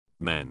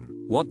Men,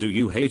 what do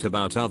you hate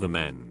about other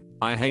men?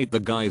 I hate the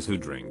guys who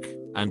drink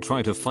and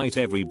try to fight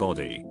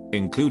everybody,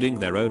 including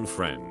their own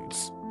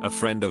friends. A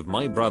friend of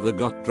my brother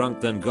got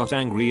drunk, then got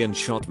angry and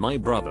shot my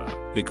brother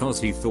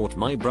because he thought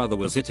my brother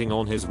was hitting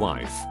on his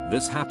wife.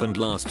 This happened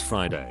last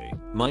Friday.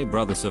 My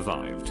brother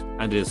survived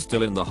and is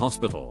still in the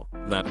hospital.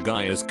 That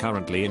guy is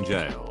currently in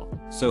jail,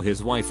 so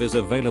his wife is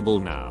available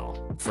now.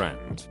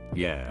 Friend,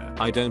 yeah,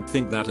 I don't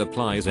think that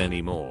applies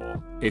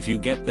anymore. If you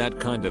get that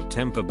kind of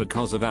temper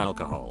because of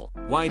alcohol,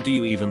 why do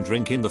you even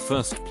drink in the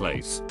first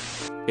place?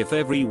 If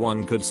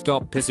everyone could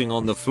stop pissing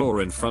on the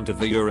floor in front of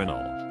the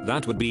urinal,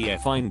 that would be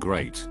fine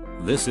great.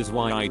 This is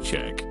why I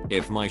check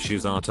if my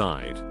shoes are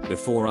tied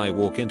before I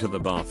walk into the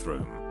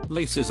bathroom.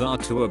 Laces are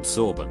too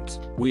absorbent.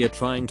 We are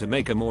trying to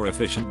make a more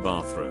efficient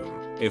bathroom.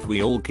 If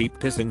we all keep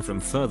pissing from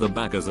further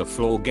back as the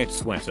floor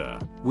gets wetter,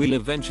 we'll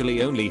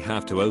eventually only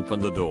have to open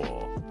the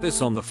door.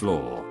 Piss on the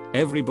floor.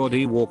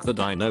 Everybody walk the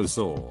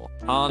dinosaur.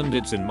 And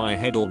it's in my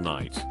head all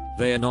night.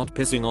 They are not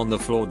pissing on the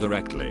floor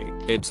directly.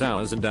 It's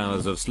hours and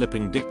hours of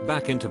slipping dick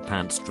back into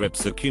pant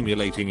strips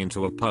accumulating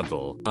into a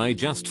puddle. I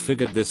just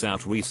figured this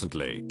out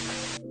recently.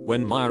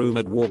 When my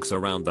roommate walks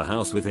around the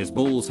house with his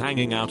balls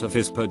hanging out of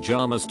his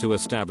pajamas to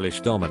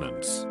establish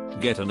dominance,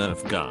 get a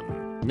Nerf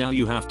gun. Now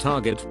you have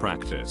target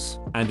practice,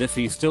 and if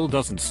he still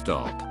doesn't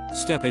stop,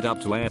 step it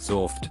up to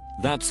airsoft.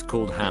 That's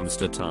called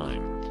hamster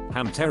time.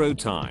 Hamtero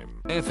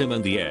time. F him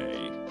and the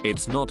A.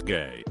 It's not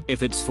gay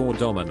if it's for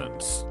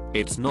dominance.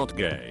 It's not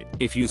gay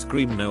if you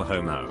scream no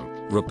homo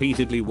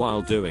repeatedly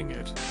while doing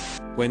it.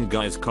 When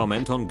guys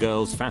comment on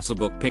girls'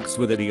 Facebook pics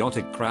with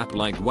idiotic crap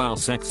like wow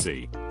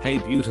sexy, hey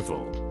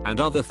beautiful,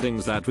 and other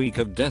things that reek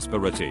of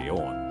desperate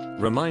on,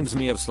 reminds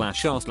me of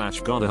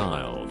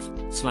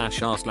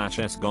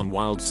 /r/godhild/r/s gone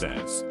wild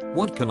says,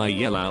 what can I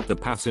yell out the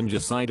passenger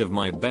side of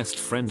my best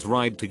friend's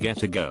ride to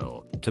get a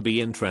girl to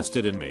be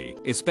interested in me,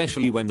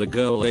 especially when the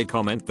girl they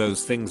comment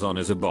those things on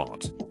is a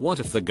bot? What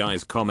if the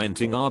guys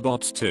commenting are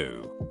bots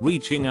too,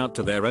 reaching out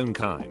to their own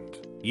kind?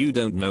 You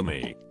don't know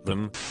me,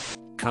 them?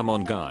 Come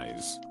on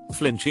guys.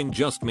 Flinching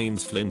just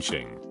means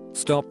flinching.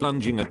 Stop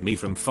lunging at me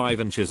from 5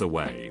 inches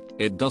away.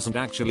 It doesn't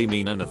actually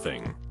mean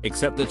anything,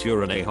 except that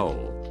you're an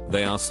a-hole.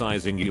 They are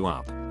sizing you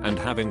up, and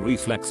having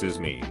reflexes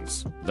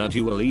means that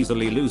you will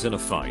easily lose in a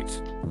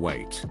fight.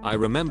 Wait, I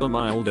remember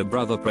my older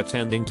brother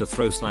pretending to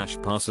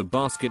throw/pass a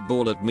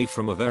basketball at me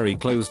from a very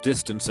close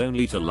distance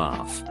only to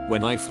laugh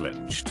when I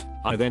flinched.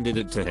 I then did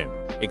it to him,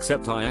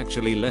 except I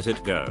actually let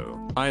it go.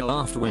 I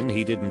laughed when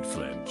he didn't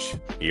flinch.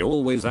 He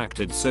always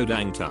acted so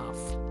dang tough.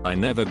 I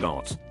never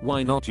got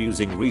why not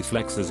using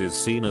reflexes is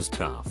seen as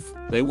tough.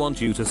 They want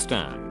you to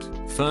stand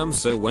firm,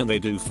 so when they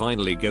do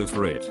finally go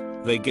for it,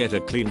 they get a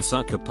clean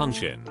sucker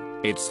punch in.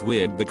 It's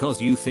weird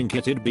because you think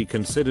it'd be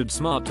considered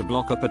smart to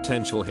block a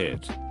potential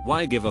hit.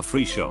 Why give a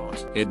free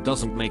shot? It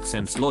doesn't make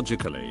sense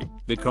logically,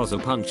 because a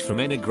punch from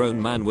any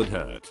grown man would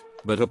hurt,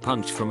 but a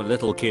punch from a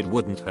little kid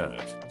wouldn't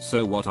hurt.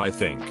 So what I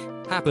think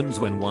happens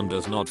when one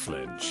does not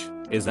flinch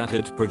is that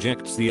it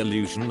projects the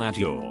illusion that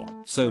you're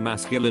so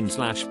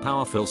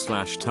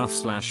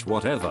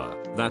masculine/powerful/tough/whatever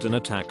that an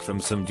attack from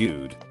some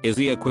dude is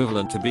the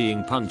equivalent to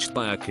being punched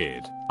by a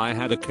kid. I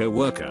had a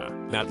coworker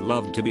that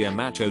loved to be a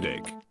macho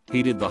dick.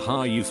 He did the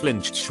 "ha you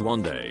flinched"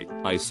 one day.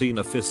 I seen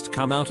a fist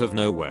come out of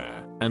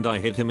nowhere and I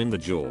hit him in the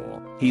jaw.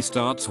 He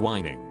starts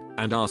whining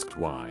and asked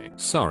why.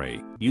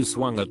 "Sorry, you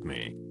swung at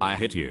me. I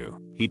hit you."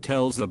 He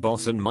tells the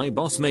boss and my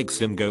boss makes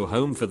him go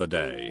home for the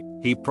day.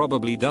 He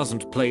probably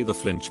doesn't play the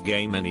flinch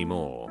game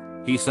anymore.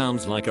 He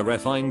sounds like a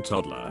refined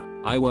toddler.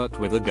 I worked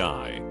with a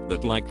guy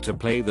that liked to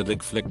play the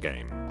dick flick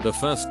game. The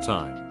first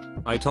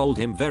time, I told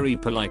him very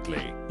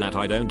politely that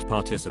I don't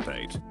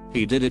participate.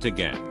 He did it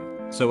again.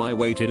 So I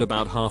waited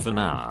about half an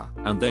hour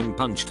and then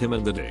punched him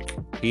in the dick.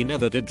 He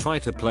never did try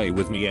to play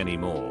with me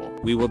anymore.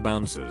 We were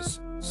bouncers,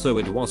 so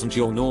it wasn't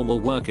your normal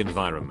work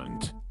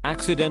environment.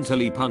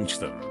 Accidentally punch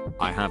them.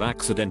 I have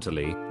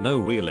accidentally, no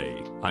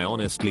really, I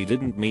honestly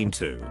didn't mean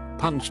to,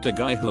 punched a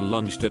guy who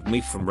lunged at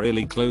me from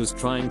really close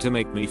trying to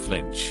make me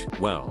flinch.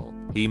 Well,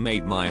 he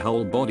made my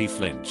whole body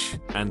flinch,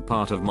 and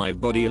part of my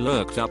body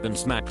lurked up and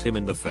smacked him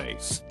in the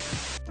face.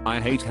 I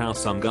hate how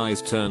some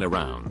guys turn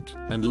around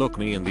and look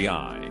me in the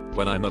eye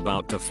when I'm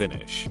about to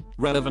finish.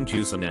 Relevant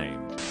username.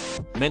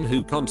 Men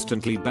who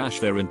constantly bash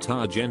their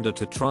entire gender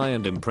to try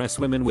and impress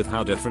women with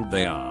how different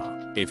they are.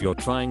 If you're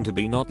trying to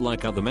be not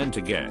like other men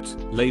to get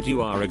laid,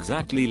 you are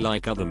exactly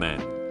like other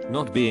men.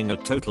 Not being a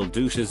total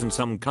douche isn't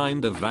some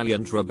kind of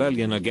valiant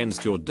rebellion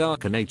against your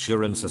darker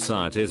nature and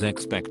society's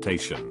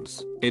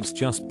expectations. It's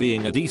just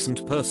being a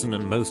decent person,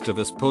 and most of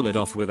us pull it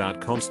off without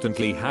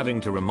constantly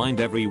having to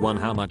remind everyone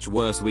how much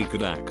worse we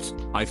could act.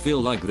 I feel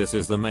like this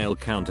is the male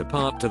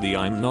counterpart to the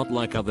 "I'm not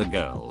like other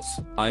girls,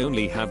 I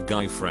only have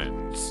guy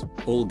friends.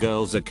 All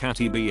girls are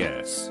catty"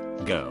 BS.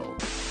 Girl.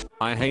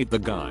 I hate the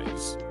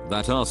guys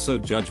that are so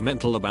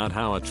judgmental about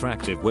how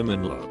attractive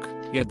women look,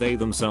 yet they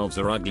themselves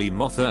are ugly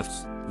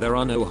moth-offs. There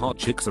are no hot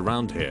chicks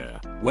around here.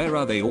 Where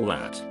are they all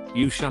at?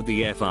 You shut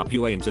the F up,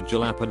 you ain't a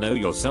jalapeno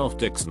yourself,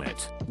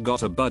 Dicksmit.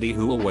 Got a buddy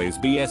who always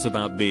BS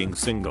about being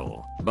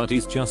single, but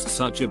he's just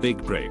such a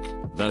big prick.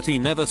 that he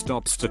never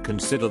stops to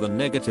consider the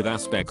negative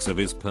aspects of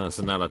his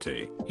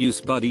personality.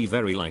 Use buddy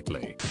very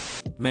lightly.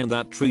 Men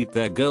that treat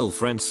their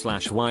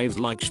girlfriends/wives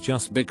like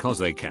just because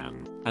they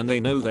can, and they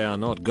know they are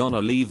not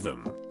gonna leave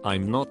them.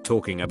 I'm not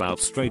talking about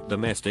straight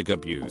domestic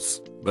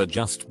abuse, but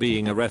just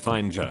being a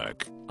refined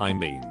jerk. I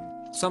mean,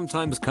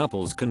 sometimes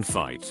couples can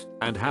fight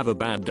and have a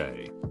bad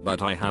day,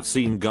 but I have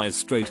seen guys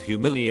straight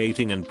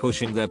humiliating and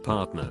pushing their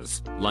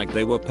partners like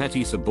they were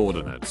petty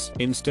subordinates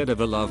instead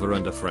of a lover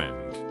and a friend.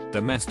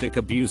 Domestic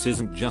abuse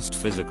isn't just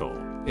physical,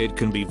 it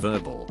can be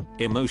verbal,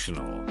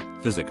 emotional,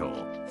 physical,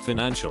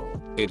 financial.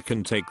 It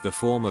can take the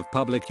form of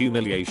public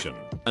humiliation,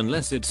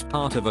 unless it's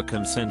part of a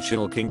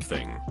consensual kink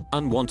thing,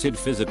 unwanted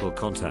physical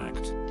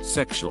contact,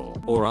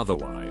 sexual or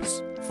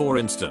otherwise. For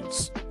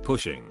instance,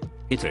 pushing,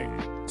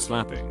 hitting,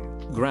 slapping,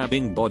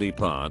 grabbing body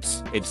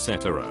parts,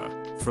 etc.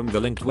 From the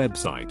linked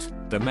website,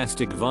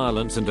 domestic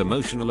violence and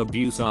emotional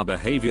abuse are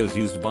behaviors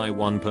used by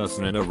one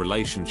person in a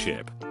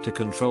relationship to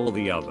control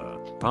the other.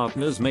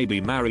 Partners may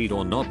be married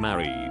or not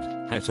married,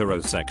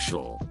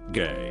 heterosexual,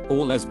 gay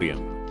or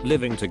lesbian,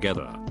 living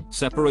together,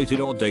 separated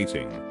or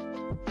dating.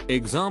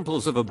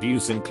 Examples of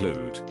abuse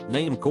include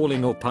name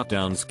calling or put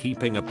downs,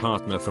 keeping a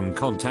partner from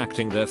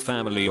contacting their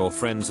family or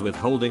friends,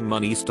 withholding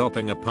money,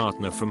 stopping a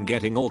partner from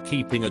getting or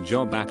keeping a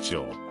job,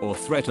 actual or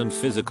threatened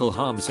physical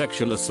harm,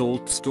 sexual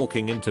assault,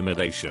 stalking,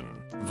 intimidation.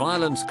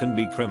 Violence can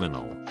be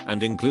criminal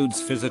and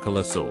includes physical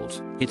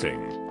assault,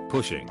 hitting,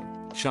 pushing,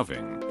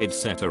 shoving,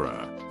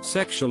 etc.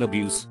 Sexual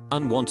abuse,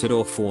 unwanted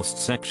or forced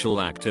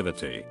sexual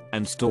activity,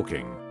 and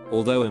stalking.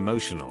 Although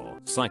emotional,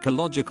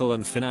 psychological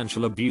and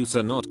financial abuse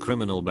are not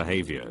criminal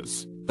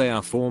behaviors, they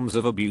are forms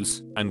of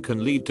abuse and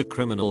can lead to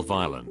criminal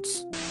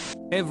violence.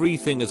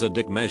 Everything is a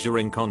dick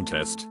measuring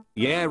contest.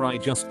 Yeah, I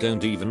just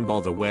don't even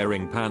bother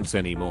wearing pants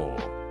anymore.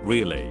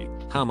 Really,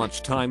 how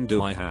much time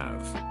do I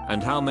have?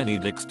 And how many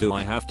dicks do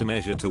I have to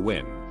measure to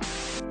win?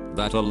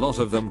 That a lot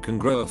of them can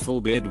grow a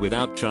full beard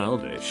without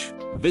childish,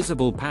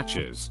 visible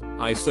patches.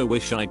 I so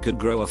wish I could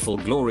grow a full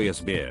glorious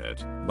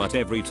beard, but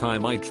every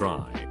time I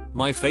try,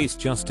 my face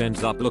just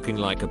ends up looking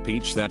like a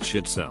peach that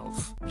shit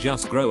self.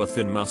 Just grow a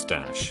thin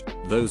mustache.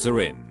 Those are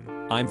in.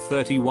 I'm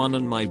 31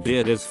 and my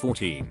beard is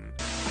 14.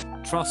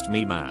 Trust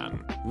me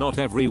man, not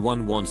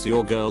everyone wants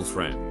your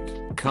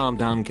girlfriend. Calm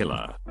down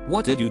killer.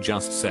 What did you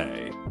just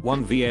say?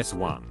 1 vs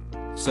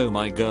 1. So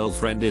my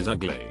girlfriend is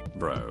ugly,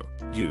 bro.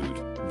 Dude.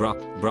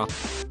 Bruh.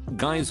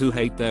 Guys who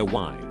hate their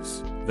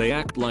wives. They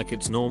act like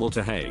it's normal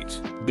to hate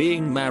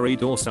being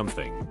married or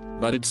something,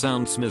 but it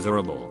sounds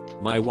miserable.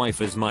 My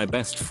wife is my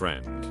best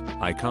friend.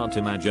 I can't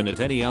imagine it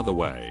any other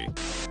way.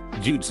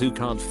 Dudes who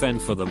can't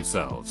fend for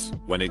themselves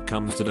when it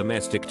comes to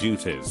domestic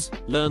duties.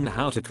 Learn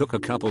how to cook a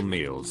couple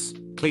meals,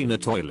 clean a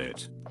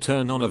toilet,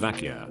 turn on a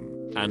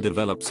vacuum, and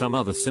develop some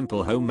other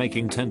simple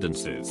homemaking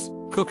tendencies.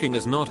 Cooking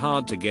is not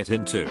hard to get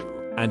into,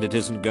 and it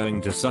isn't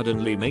going to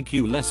suddenly make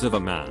you less of a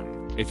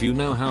man. If you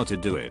know how to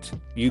do it,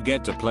 you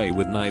get to play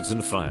with knives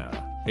and fire.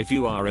 If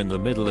you are in the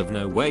middle of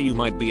nowhere, you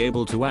might be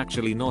able to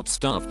actually not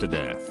starve to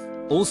death.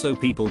 Also,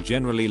 people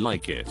generally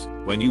like it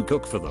when you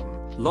cook for them.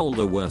 Lol,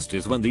 the worst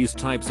is when these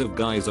types of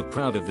guys are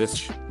proud of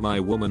this my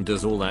woman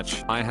does all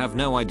that I have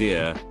no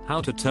idea how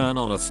to turn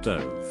on a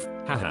stove.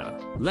 Haha,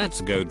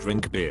 let's go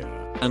drink beer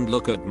and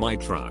look at my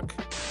truck.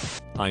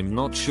 I'm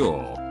not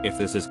sure if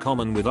this is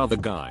common with other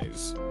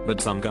guys,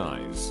 but some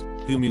guys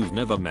whom you've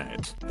never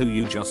met, who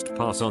you just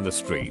pass on the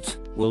street,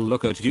 will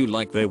look at you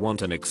like they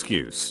want an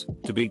excuse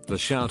to beat the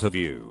shit out of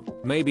you.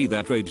 Maybe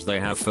that rage they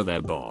have for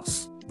their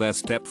boss, their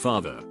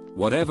stepfather,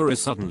 whatever is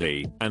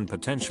suddenly and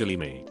potentially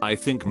me. I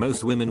think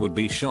most women would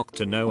be shocked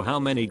to know how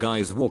many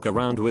guys walk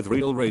around with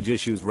real rage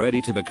issues,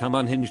 ready to become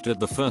unhinged at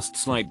the first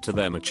slight to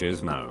their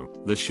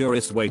machismo. The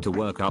surest way to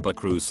work up a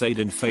crusade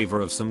in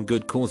favor of some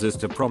good cause is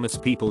to promise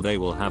people they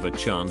will have a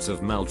chance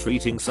of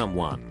maltreating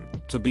someone,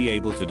 to be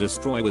able to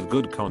destroy with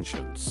good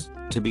conscience,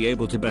 to be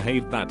able to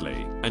behave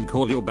badly and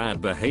call your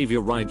bad behavior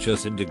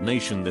righteous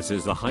indignation. This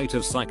is the height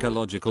of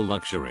psychological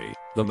luxury,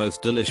 the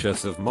most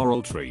delicious of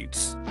moral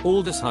treats.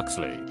 Aldous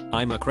Huxley.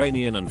 I'm a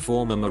Ukrainian and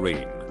former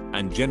Marine,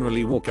 and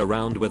generally walk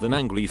around with an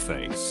angry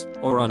face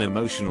or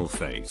unemotional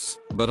face,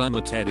 but I'm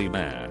a teddy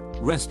bear,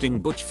 resting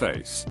butch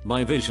face.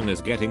 My vision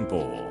is getting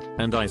poor,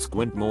 and I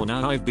squint more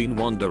now. I've been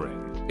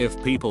wondering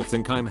if people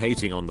think I'm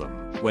hating on them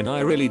when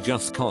I really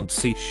just can't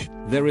see.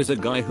 There is a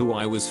guy who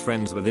I was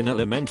friends with in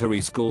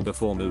elementary school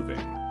before moving.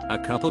 A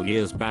couple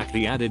years back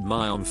he added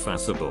my on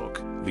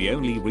Facebook. The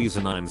only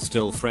reason I'm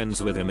still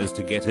friends with him is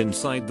to get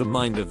inside the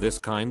mind of this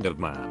kind of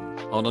man.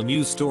 On a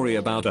news story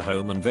about a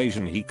home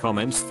invasion he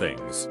comments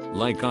things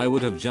like I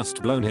would have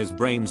just blown his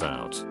brains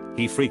out.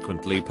 He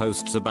frequently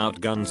posts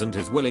about guns and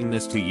his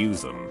willingness to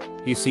use them.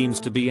 He seems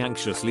to be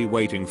anxiously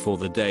waiting for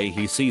the day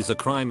he sees a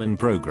crime in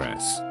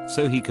progress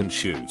so he can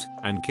shoot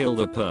and kill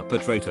the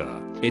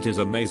perpetrator. It is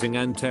amazing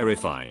and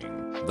terrifying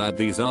that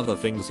these are the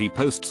things he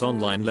posts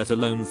online, let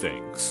alone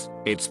things.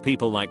 It's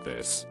people like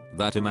this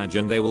that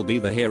imagine they will be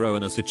the hero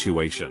in a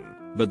situation,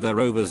 but their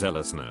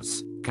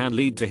overzealousness can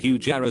lead to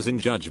huge errors in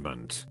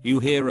judgment. You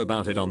hear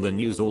about it on the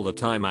news all the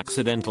time,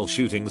 accidental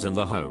shootings in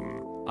the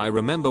home, I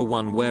remember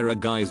one where a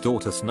guy's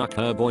daughter snuck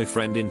her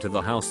boyfriend into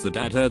the house. The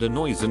dad heard a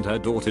noise and her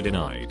daughter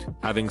denied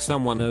having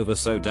someone over,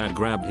 so dad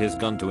grabbed his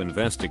gun to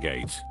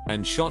investigate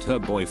and shot her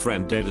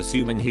boyfriend dead,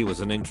 assuming he was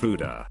an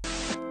intruder.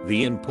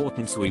 The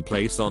importance we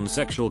place on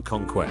sexual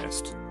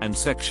conquest and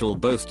sexual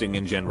boasting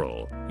in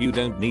general. You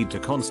don't need to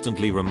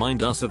constantly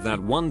remind us of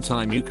that one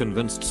time you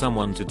convinced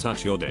someone to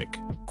touch your dick.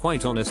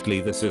 Quite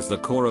honestly, this is the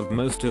core of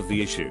most of the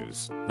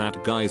issues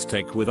that guys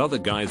take with other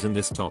guys in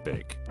this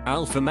topic.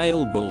 Alpha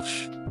male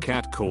bullsh,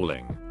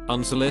 catcalling,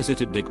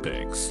 unsolicited dick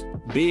pics,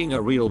 being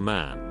a real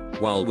man,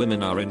 while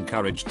women are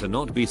encouraged to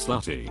not be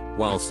slutty,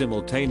 while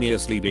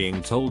simultaneously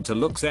being told to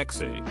look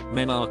sexy.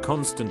 Men are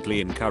constantly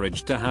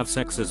encouraged to have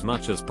sex as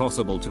much as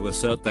possible to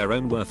assert their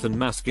own worth, and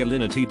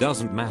masculinity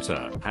doesn't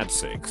matter. Had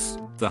sex.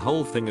 The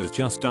whole thing is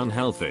just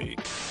unhealthy.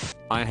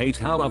 I hate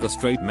how other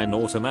straight men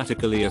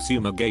automatically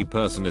assume a gay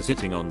person is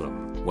hitting on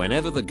them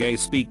whenever the gay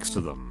speaks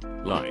to them.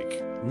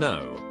 Like,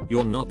 no,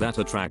 you're not that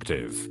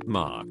attractive,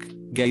 Mark.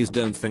 Gays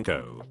don't think,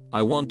 oh,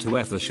 I want to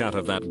F the shit out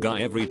of that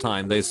guy every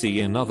time they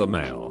see another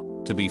male.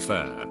 To be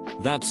fair,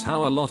 that's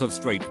how a lot of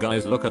straight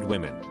guys look at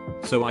women.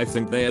 So I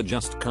think they're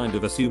just kind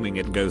of assuming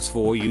it goes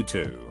for you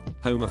too.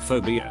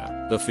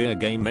 Homophobia, the fear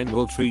gay men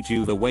will treat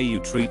you the way you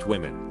treat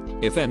women.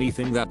 If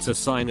anything, that's a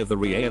sign of the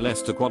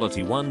realest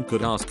equality one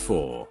could ask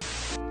for.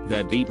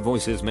 Their deep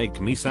voices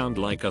make me sound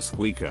like a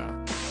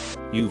squeaker.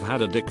 You've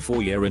had a dick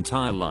for your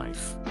entire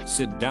life.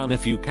 Sit down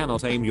if you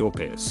cannot aim your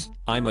piss.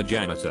 I'm a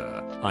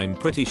janitor. I'm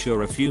pretty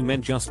sure a few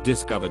men just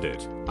discovered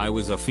it. I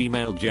was a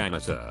female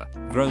janitor.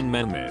 Grown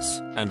men miss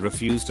and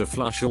refuse to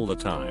flush all the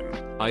time.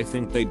 I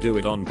think they do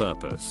it on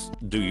purpose.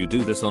 Do you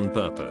do this on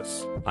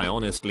purpose? I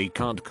honestly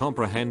can't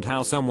comprehend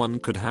how someone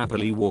could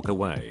happily walk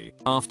away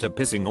after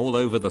pissing all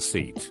over the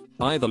seat.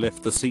 Either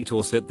lift the seat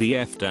or sit the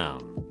F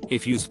down.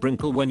 If you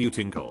sprinkle when you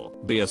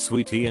tinkle, be a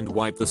sweetie and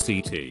wipe the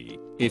seatie.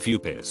 If you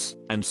piss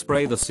and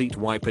spray the seat,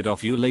 wipe it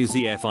off, you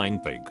lazy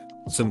effing pig.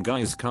 Some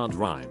guys can't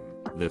rhyme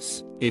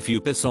this. If you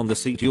piss on the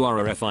seat, you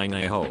are a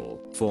effing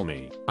a-hole. For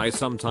me, I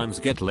sometimes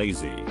get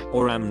lazy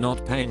or am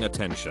not paying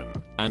attention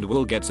and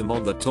will get some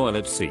on the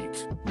toilet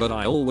seat, but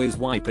I always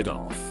wipe it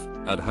off.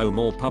 At home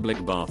or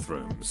public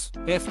bathrooms.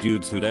 F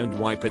dudes who don't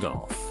wipe it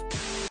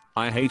off.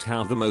 I hate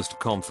how the most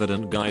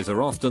confident guys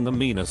are often the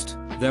meanest.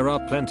 There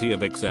are plenty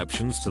of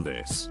exceptions to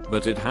this,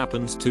 but it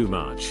happens too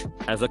much.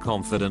 As a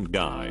confident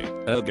guy,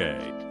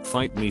 gay,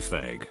 fight me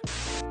fag.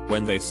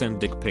 When they send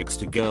dick pics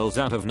to girls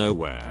out of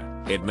nowhere,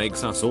 it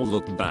makes us all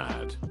look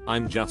bad.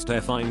 I'm just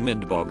effing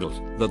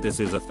mind-boggled that this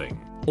is a thing.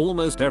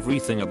 Almost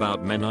everything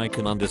about men I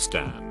can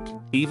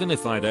understand, even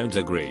if I don't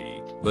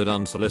agree, but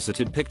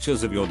unsolicited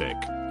pictures of your dick,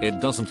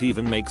 it doesn't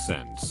even make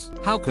sense.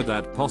 How could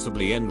that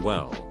possibly end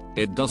well?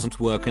 It doesn't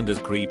work and is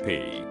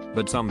creepy,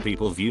 but some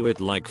people view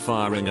it like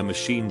firing a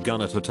machine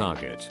gun at a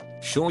target.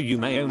 Sure, you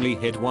may only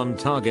hit one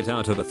target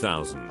out of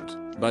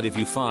 1,000, but if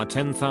you fire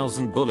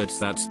 10,000 bullets,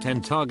 that's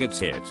 10 targets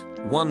hit.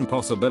 One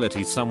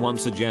possibility someone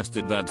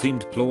suggested that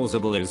seemed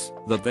plausible is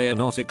that they are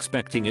not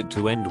expecting it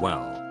to end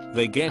well.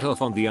 They get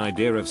off on the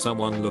idea of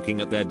someone looking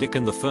at their dick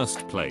in the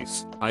first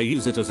place. I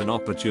use it as an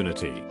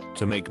opportunity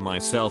to make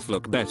myself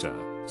look better.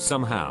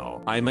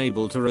 Somehow, I'm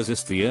able to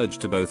resist the urge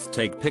to both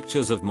take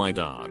pictures of my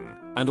darn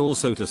and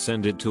also to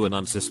send it to an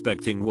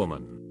unsuspecting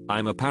woman.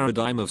 I'm a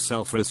paradigm of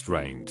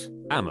self-restraint.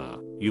 Amma,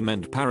 you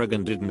meant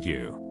paragon, didn't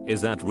you? Is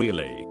that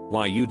really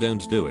why you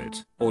don't do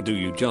it? Or do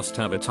you just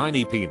have a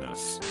tiny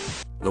penis?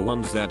 The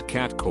ones that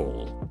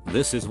catcall.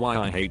 This is why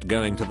I hate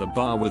going to the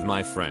bar with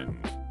my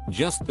friend.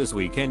 Just this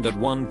weekend at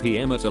 1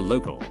 PM at a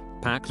local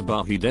packed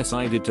bar, he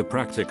decided to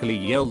practically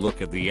yell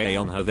 "look at the A"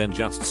 on her, then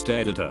just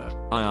stared at her.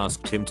 I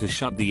asked him to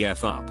shut the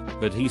F up,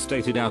 but he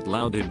stated out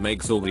loud it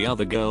makes all the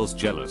other girls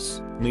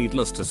jealous.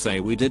 Needless to say,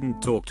 we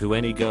didn't talk to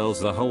any girls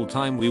the whole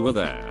time we were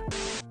there.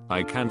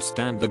 I can't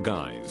stand the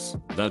guys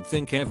that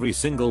think every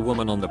single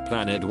woman on the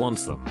planet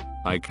wants them.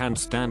 I can't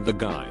stand the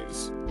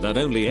guys that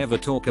only ever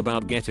talk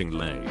about getting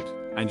laid.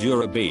 And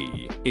you're a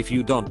B if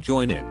you don't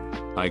join in.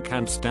 I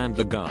can't stand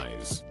the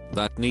guys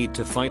that need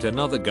to fight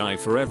another guy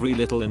for every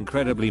little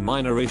incredibly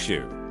minor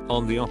issue.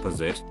 On the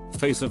opposite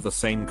face of the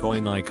same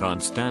coin, I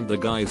can't stand the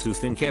guys who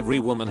think every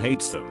woman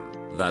hates them.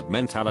 That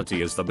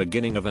mentality is the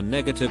beginning of a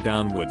negative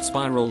downward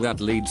spiral that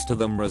leads to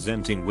them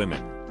resenting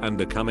women and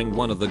becoming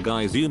one of the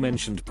guys you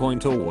mentioned,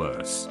 point or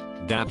worse.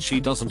 Dat she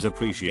doesn't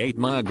appreciate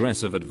my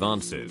aggressive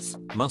advances.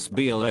 Must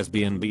be a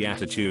lesbian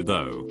beatitude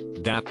though.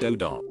 Dat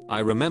dot. I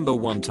remember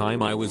one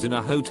time I was in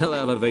a hotel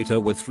elevator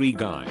with 3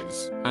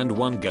 guys and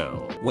 1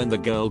 girl. When the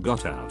girl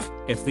got out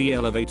of the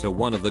elevator,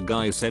 one of the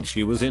guys said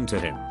she was into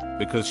him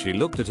because she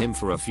looked at him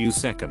for a few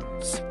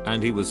seconds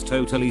and he was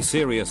totally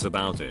serious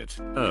about it.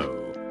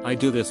 Oh, I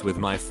do this with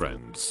my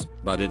friends,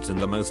 but it's in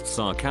the most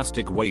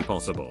sarcastic way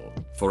possible.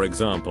 For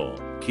example,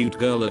 cute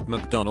girl at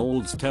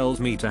McDonald's tells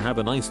me to have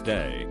a nice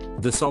day.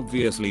 This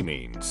obviously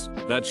means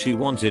that she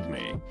wanted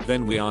me.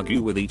 Then we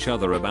argue with each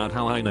other about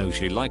how I know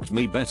she liked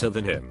me better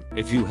than him.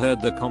 If you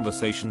heard the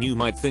conversation, you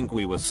might think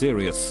we were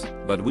serious,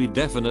 but we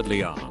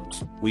definitely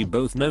aren't. We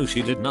both know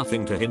she did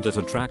nothing to hint at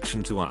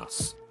attraction to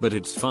us, but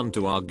it's fun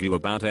to argue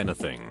about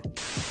anything.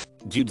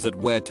 Dudes that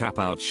wear tap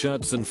out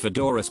shirts and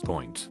fedoras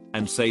point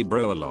and say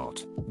bro a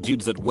lot.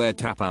 Dudes that wear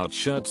tap out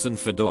shirts and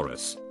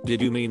fedoras.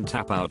 Did you mean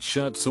tap out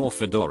shirts or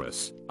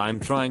fedoras? I'm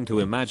trying to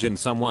imagine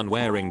someone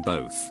wearing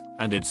both,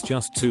 and it's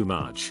just too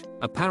much.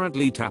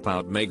 Apparently tap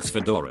out makes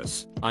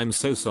fedoras. I'm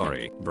so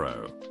sorry,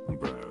 bro.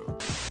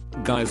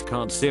 Guys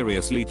can't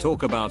seriously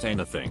talk about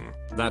anything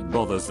that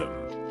bothers them.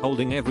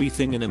 Holding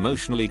everything in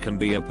emotionally can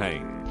be a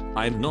pain.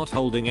 I'm not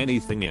holding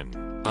anything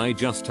in. I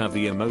just have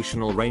the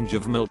emotional range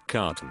of milk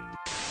carton.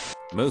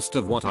 Most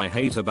of what I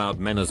hate about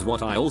men is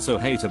what I also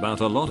hate about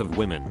a lot of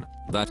women.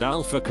 That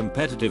alpha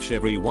competitive shit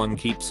everyone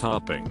keeps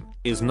harping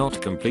is not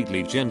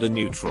completely gender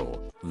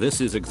neutral.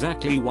 This is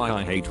exactly why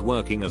I hate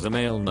working as a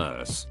male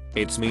nurse.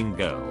 It's mean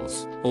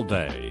girls all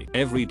day,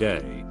 every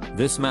day.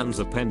 This man's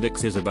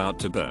appendix is about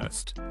to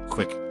burst.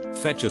 Quick,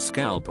 fetch a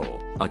scalpel.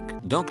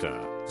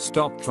 Doctor,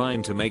 stop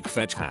trying to make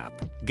fetch hap.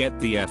 Get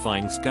the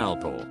effing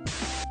scalpel.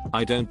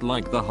 I don't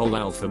like the whole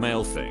alpha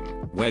male thing,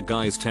 where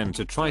guys tend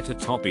to try to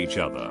top each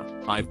other.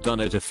 I've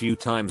done it a few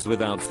times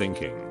without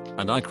thinking,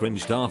 and I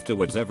cringed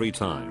afterwards every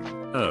time.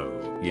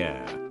 Oh,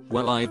 yeah.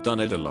 Well, I've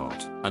done it a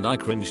lot, and I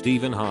cringed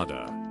even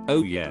harder.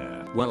 Oh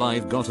yeah. Well,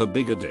 I've got a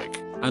bigger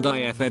dick, and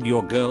I fed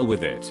your girl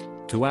with it.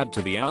 To add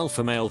to the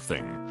alpha male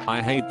thing,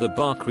 I hate the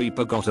bar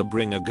creeper gotta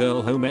bring a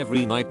girl home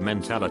every night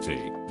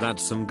mentality that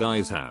some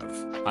guys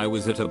have. I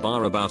was at a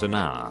bar about an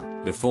hour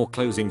before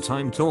closing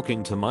time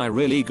talking to my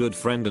really good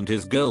friend and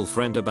his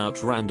girlfriend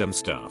about random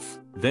stuff.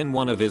 Then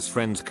one of his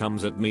friends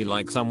comes at me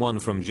like someone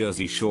from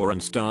Jersey Shore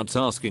and starts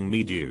asking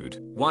me, dude,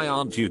 why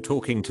aren't you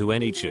talking to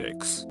any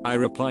chicks? I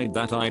replied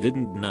that I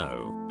didn't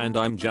know, and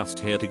I'm just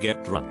here to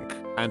get drunk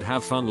and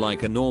have fun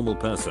like a normal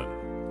person.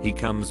 He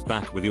comes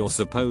back with, you're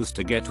supposed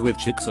to get with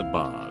chicks at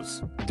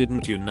bars.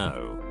 Didn't you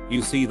know?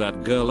 You see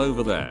that girl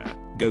over there?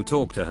 Go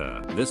talk to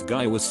her. This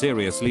guy was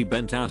seriously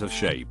bent out of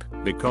shape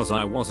because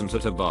I wasn't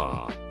at a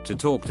bar to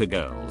talk to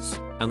girls,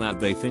 and that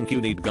they think you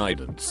need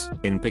guidance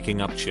in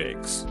picking up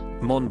chicks.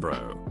 Mon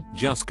bro,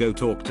 just go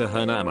talk to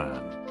her now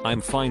man.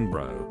 I'm fine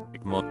bro.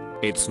 Mon,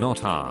 it's not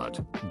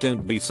hard.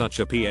 Don't be such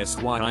a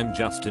PSY, I'm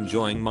just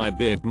enjoying my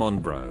beer. Mon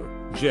bro.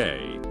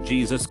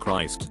 Jesus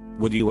Christ,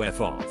 would you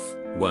F off?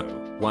 Whoa,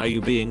 why are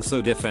you being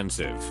so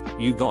defensive?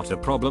 You got a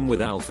problem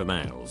with alpha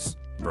males.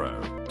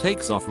 Bro,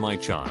 takes off my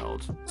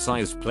child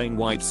sized plain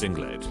white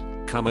singlet.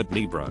 Come at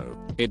me bro.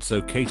 It's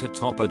okay to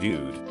top a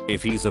dude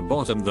if he's a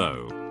bottom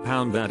though.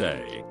 Pound that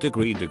A.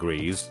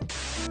 Degrees.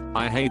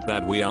 I hate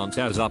that we aren't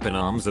as up in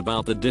arms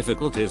about the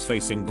difficulties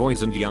facing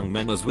boys and young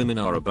men as women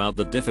are about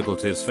the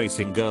difficulties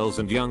facing girls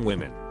and young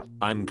women.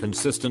 I'm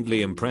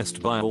consistently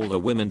impressed by all the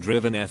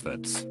women-driven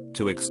efforts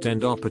to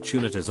extend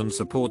opportunities and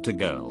support to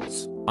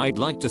girls. I'd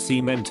like to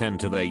see men tend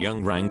to their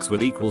young ranks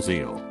with equal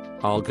zeal.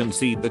 I'll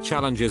concede the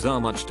challenges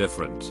are much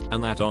different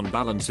and that on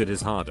balance it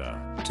is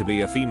harder to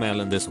be a female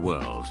in this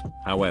world.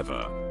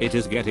 However, it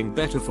is getting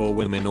better for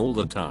women all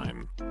the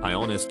time. I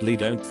honestly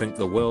don't think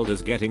the world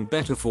is getting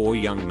better for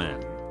young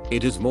men.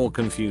 It is more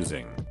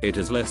confusing. It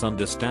is less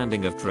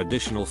understanding of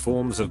traditional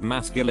forms of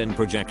masculine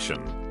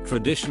projection.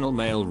 Traditional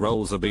male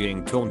roles are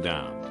being torn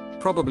down,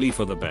 probably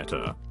for the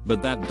better,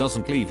 but that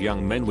doesn't leave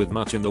young men with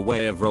much in the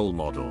way of role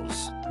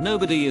models.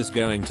 Nobody is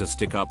going to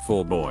stick up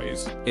for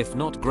boys, if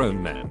not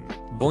grown men.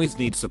 Boys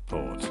need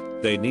support.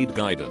 They need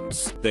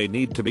guidance. They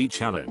need to be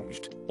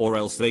challenged, or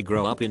else they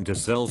grow up into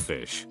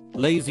selfish,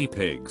 lazy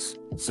pigs.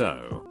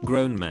 So,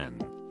 grown men,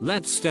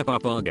 let's step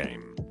up our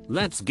game.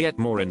 Let's get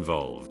more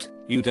involved.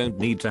 You don't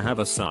need to have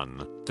a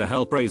son to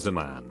help raise a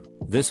man.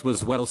 This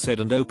was well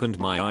said and opened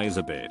my eyes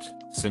a bit,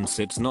 since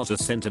it's not a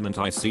sentiment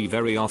I see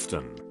very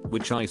often,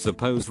 which I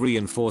suppose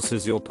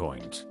reinforces your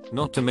point.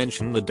 Not to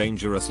mention the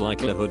dangerous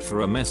likelihood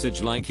for a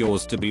message like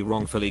yours to be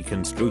wrongfully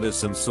construed as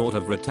some sort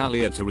of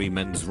retaliatory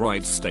men's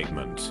rights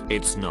statement.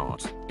 It's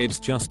not. It's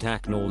just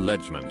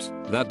acknowledgement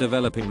that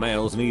developing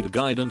males need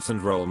guidance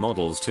and role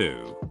models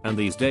too. And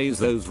these days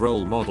those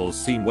role models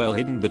seem well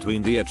hidden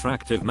between the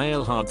attractive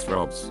male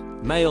heartthrobs,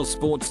 male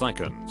sports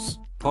icons,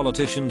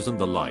 politicians and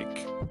the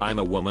like. I'm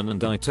a woman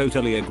and I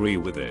totally agree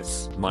with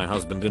this. My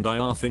husband and I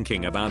are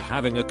thinking about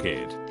having a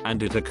kid,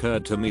 and it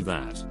occurred to me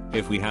that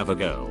if we have a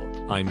girl,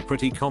 I'm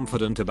pretty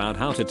confident about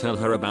how to tell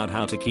her about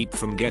how to keep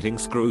from getting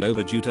screwed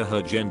over due to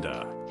her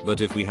gender.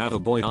 But if we have a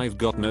boy, I've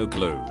got no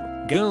clue.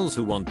 Girls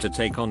who want to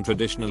take on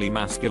traditionally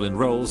masculine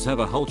roles have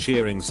a whole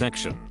cheering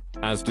section,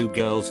 as do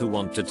girls who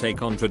want to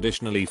take on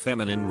traditionally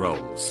feminine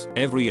roles.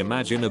 Every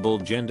imaginable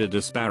gender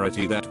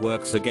disparity that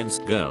works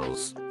against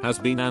girls has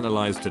been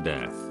analyzed to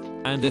death.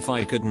 And if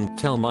I couldn't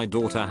tell my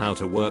daughter how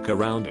to work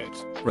around it,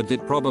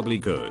 Reddit probably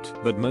could.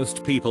 But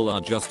most people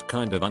are just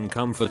kind of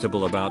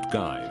uncomfortable about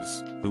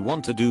guys who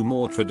want to do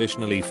more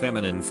traditionally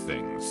feminine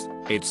things.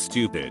 It's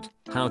stupid.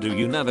 How do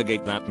you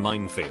navigate that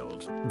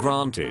minefield?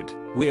 Granted,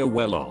 we're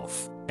well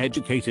off,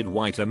 educated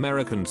white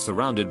Americans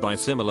surrounded by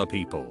similar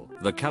people.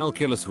 The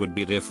calculus would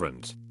be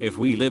different if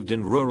we lived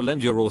in rural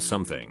India or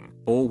something,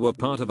 or were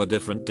part of a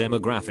different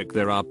demographic.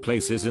 There are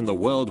places in the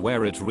world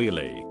where it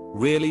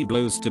really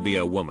blows to be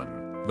a woman.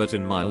 but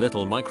in my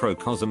little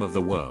microcosm of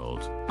the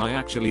world, I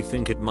actually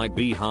think it might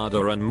be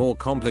harder and more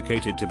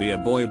complicated to be a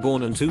boy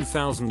born in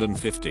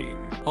 2015.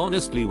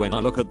 Honestly, when I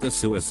look at the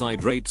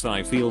suicide rates,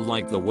 I feel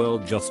like the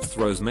world just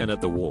throws men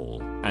at the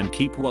wall and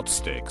keep what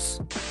sticks.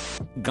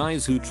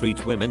 Guys who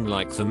treat women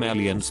like some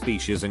alien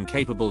species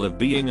incapable of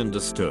being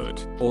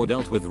understood or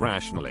dealt with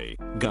rationally.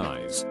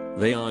 Guys,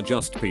 they are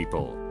just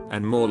people,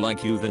 and more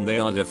like you than they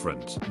are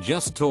different.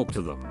 Just talk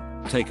to them.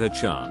 Take a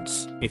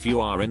chance if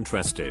you are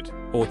interested,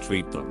 or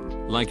treat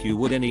them like you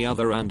would any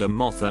other random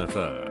moth or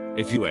fur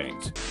if you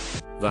ain't.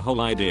 The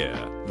whole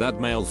idea that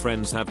male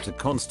friends have to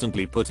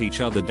constantly put each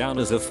other down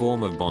as a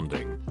form of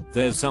bonding.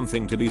 There's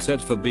something to be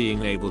said for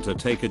being able to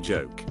take a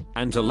joke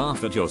and to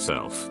laugh at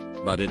yourself.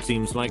 But it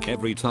seems like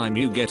every time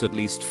you get at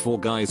least 4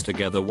 guys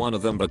together, one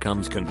of them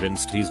becomes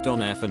convinced he's Don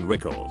F and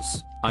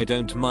Rickles. I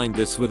don't mind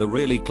this with a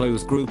really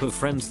close group of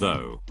friends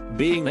though.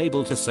 Being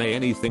able to say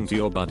anything to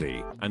your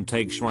buddy and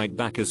take right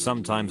back is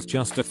sometimes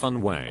just a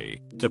fun way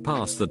to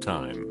pass the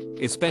time,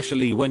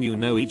 especially when you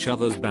know each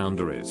other's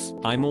boundaries.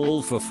 I'm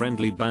all for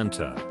friendly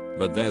banter,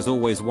 but there's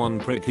always one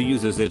prick who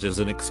uses it as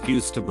an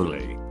excuse to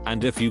bully,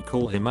 and if you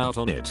call him out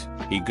on it,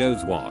 he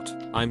goes, "What?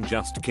 I'm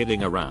just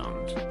kidding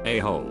around,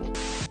 a-hole."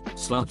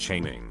 Slut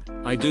shaming.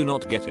 I do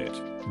not get it.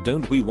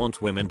 Don't we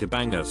want women to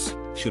bang us?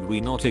 Should we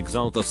not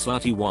exalt the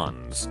slutty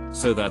ones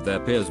so that their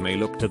peers may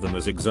look to them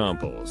as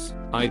examples?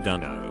 I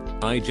dunno.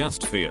 I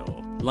just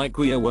feel like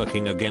we are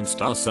working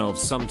against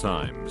ourselves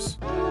sometimes.